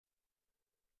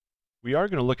we are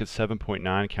going to look at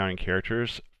 7.9 counting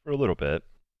characters for a little bit.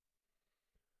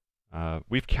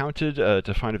 We've counted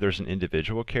to find if there's an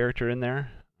individual character in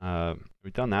there.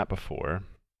 We've done that before.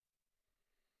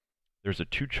 There's a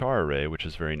 2-char array, which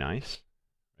is very nice,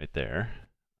 right there.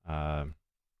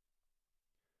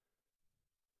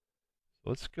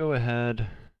 Let's go ahead.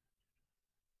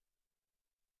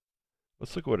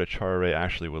 Let's look at what a char array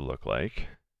actually would look like.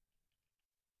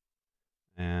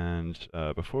 And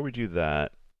before we do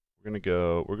that, we're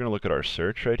going to look at our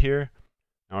search right here.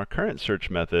 Now our current search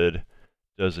method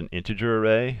does an integer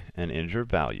array and integer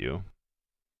value.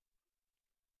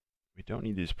 We don't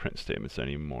need these print statements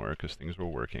anymore because things were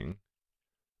working.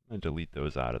 I'm going to delete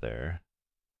those out of there.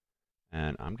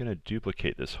 And I'm going to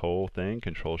duplicate this whole thing,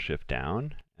 Control-Shift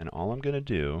down, and all I'm going to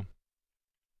do,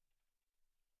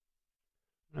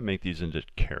 I'm going to make these into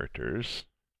characters.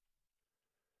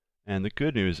 And the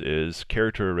good news is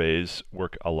character arrays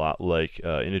work a lot like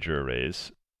integer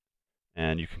arrays,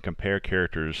 and you can compare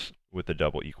characters with the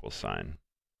double equal sign.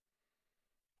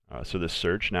 So the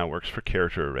search now works for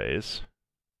character arrays,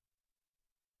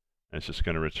 and it's just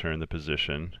going to return the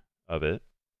position of it.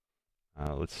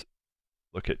 Let's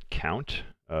look at count.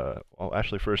 Well,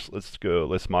 actually, first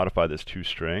let's modify this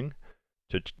toString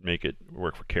to make it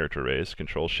work for character arrays.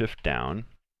 Control-Shift down.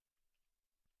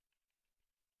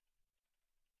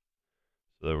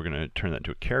 So we're going to turn that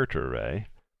into a character array.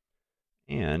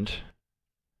 And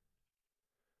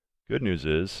good news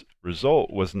is, result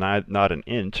was not an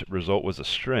int, result was a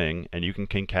string, and you can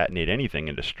concatenate anything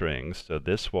into strings, so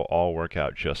this will all work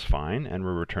out just fine, and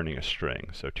we're returning a string.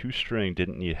 So toString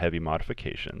didn't need heavy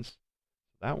modifications.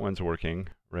 That one's working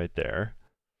right there.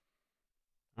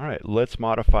 All right, let's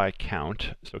modify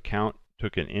count. So count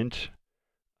took an int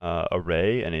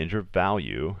array, an integer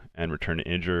value, and returned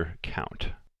an integer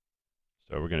count.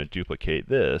 So we're going to duplicate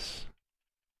this.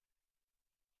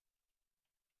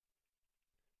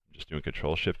 I'm just doing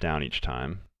Control-Shift down each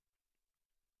time.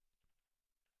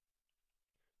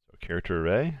 So character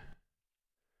array,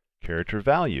 character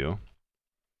value,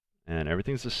 and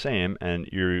everything's the same. And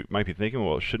you might be thinking,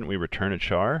 well, shouldn't we return a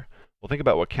char? Well, think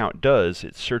about what count does.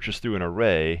 It searches through an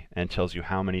array and tells you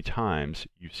how many times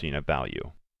you've seen a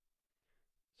value.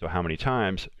 So how many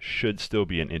times should still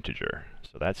be an integer.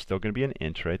 So that's still going to be an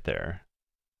int right there.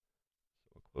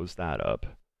 Close that up.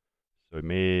 So we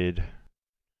made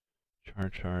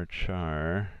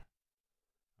char.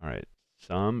 All right,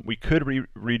 sum. We could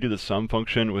redo the sum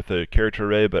function with a character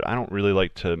array, but I don't really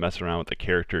like to mess around with the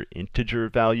character integer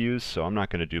values, so I'm not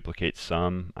going to duplicate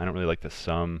sum. I don't really like to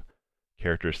sum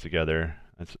characters together.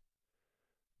 That's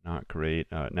not great.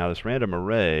 Now this random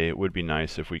array would be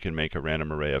nice if we can make a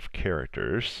random array of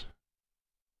characters.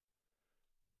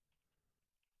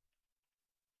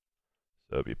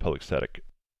 So it'd be public static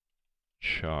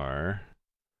char.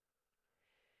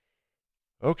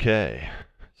 Okay,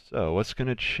 so what's going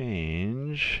to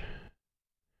change?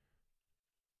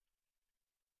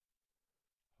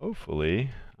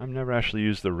 Hopefully, I've never actually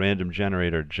used the random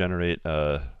generator to generate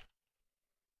a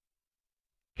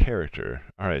character.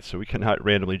 All right, so we cannot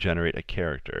randomly generate a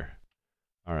character.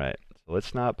 All right, so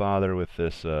let's not bother with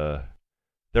this. There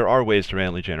are ways to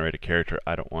randomly generate a character.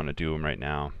 I don't want to do them right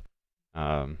now.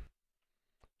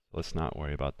 Let's not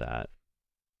worry about that.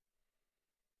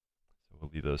 We'll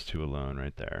leave those two alone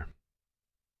right there.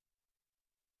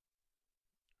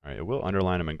 All right, it will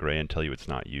underline them in gray and tell you it's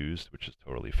not used, which is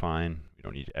totally fine. We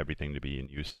don't need everything to be in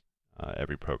use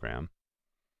every program.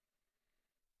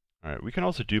 All right, we can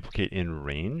also duplicate in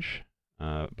range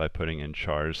by putting in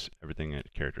chars, everything in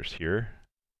characters here.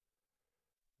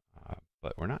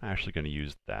 But we're not actually going to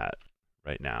use that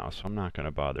right now, so I'm not going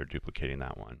to bother duplicating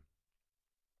that one.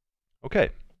 Okay,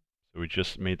 so we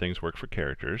just made things work for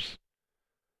characters.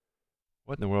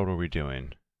 What in the world were we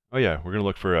doing? Oh yeah, we're going to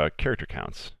look for character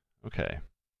counts. Okay.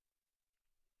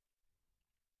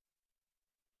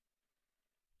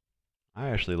 I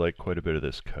actually like quite a bit of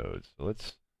this code, so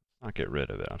let's not get rid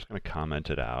of it. I'm just going to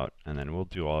comment it out, and then we'll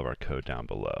do all of our code down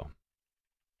below.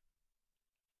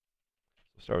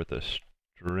 We'll start with the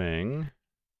string.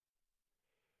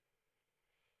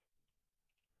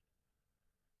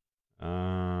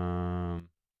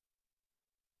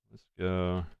 Let's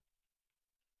go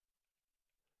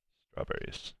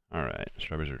strawberries. All right,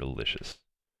 strawberries are delicious.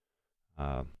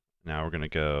 Now we're going to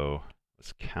go,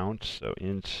 let's count, so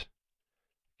int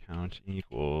count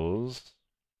equals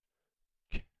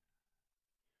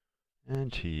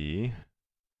nt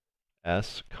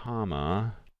s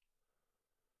comma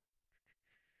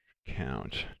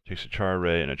count. Takes a char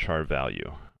array and a char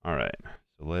value. All right,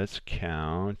 so let's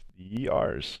count the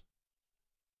ERs.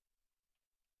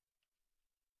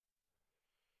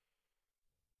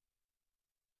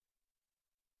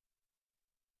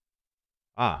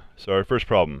 So our first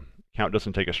problem, count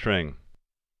doesn't take a string.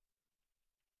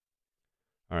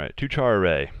 All right, two-char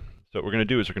array. So what we're going to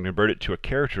do is we're going to convert it to a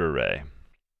character array.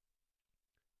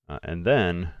 And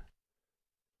then,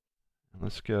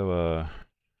 let's go,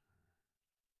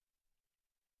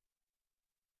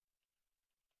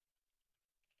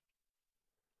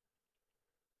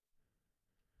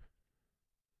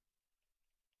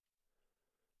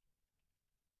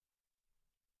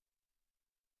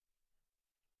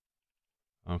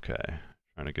 okay,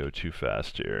 trying to go too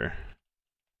fast here.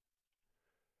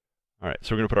 All right,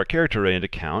 so we're going to put our character array into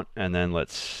count, and then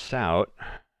let's sout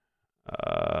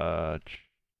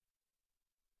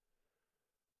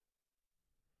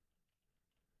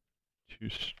to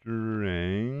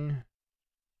string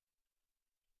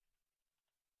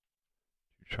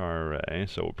char array.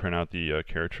 So we'll print out the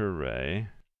character array,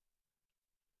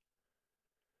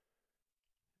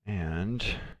 and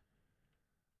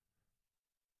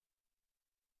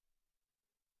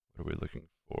what are we looking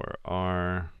for?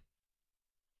 R.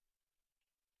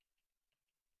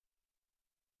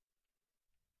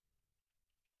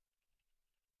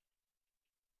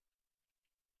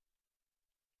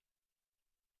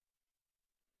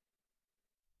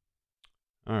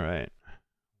 All right.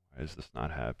 Why is this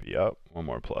not happy? Oh, one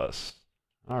more plus.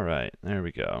 All right, there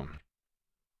we go.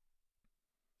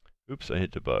 Oops, I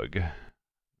hit debug.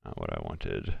 Not what I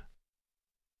wanted.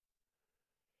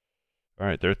 All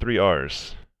right, there are 3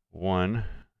 R's. 1,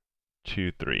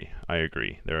 2, 3. I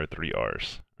agree. There are 3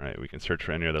 R's. All right, we can search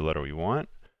for any other letter we want.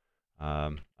 I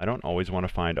don't always want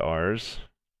to find R's.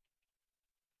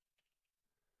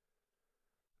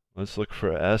 Let's look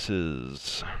for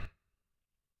S's.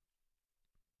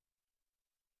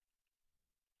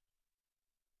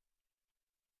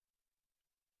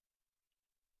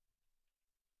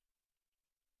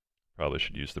 Probably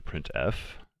should use the printf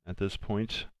at this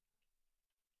point.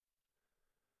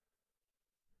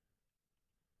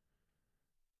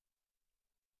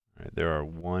 All right, there are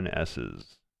 1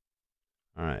 S's.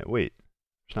 All right, wait,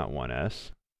 there's not 1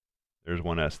 S. There's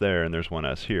 1 S there, and there's 1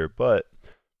 S here, but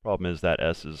problem is that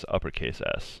S is uppercase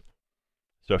S.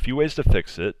 So a few ways to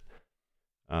fix it.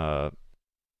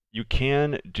 You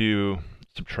can do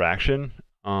subtraction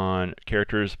on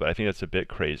characters, but I think that's a bit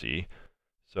crazy.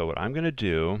 So what I'm going to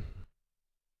do,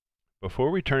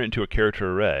 before we turn it into a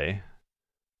character array,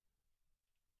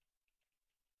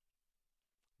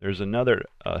 there's another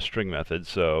string method.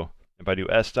 So if I do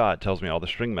s dot, it tells me all the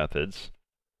string methods.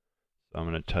 So I'm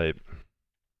going to type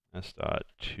s dot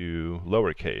to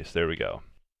lowercase. There we go.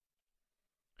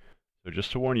 So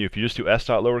just to warn you, if you just do s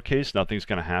dot lowercase, nothing's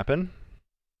going to happen.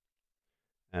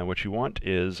 And what you want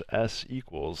is s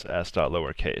equals s dot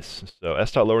lowercase. So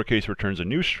s dot lowercase returns a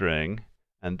new string,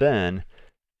 and then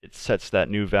it sets that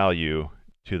new value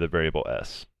to the variable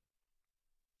s.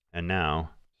 And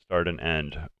now start and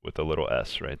end with a little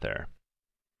s right there.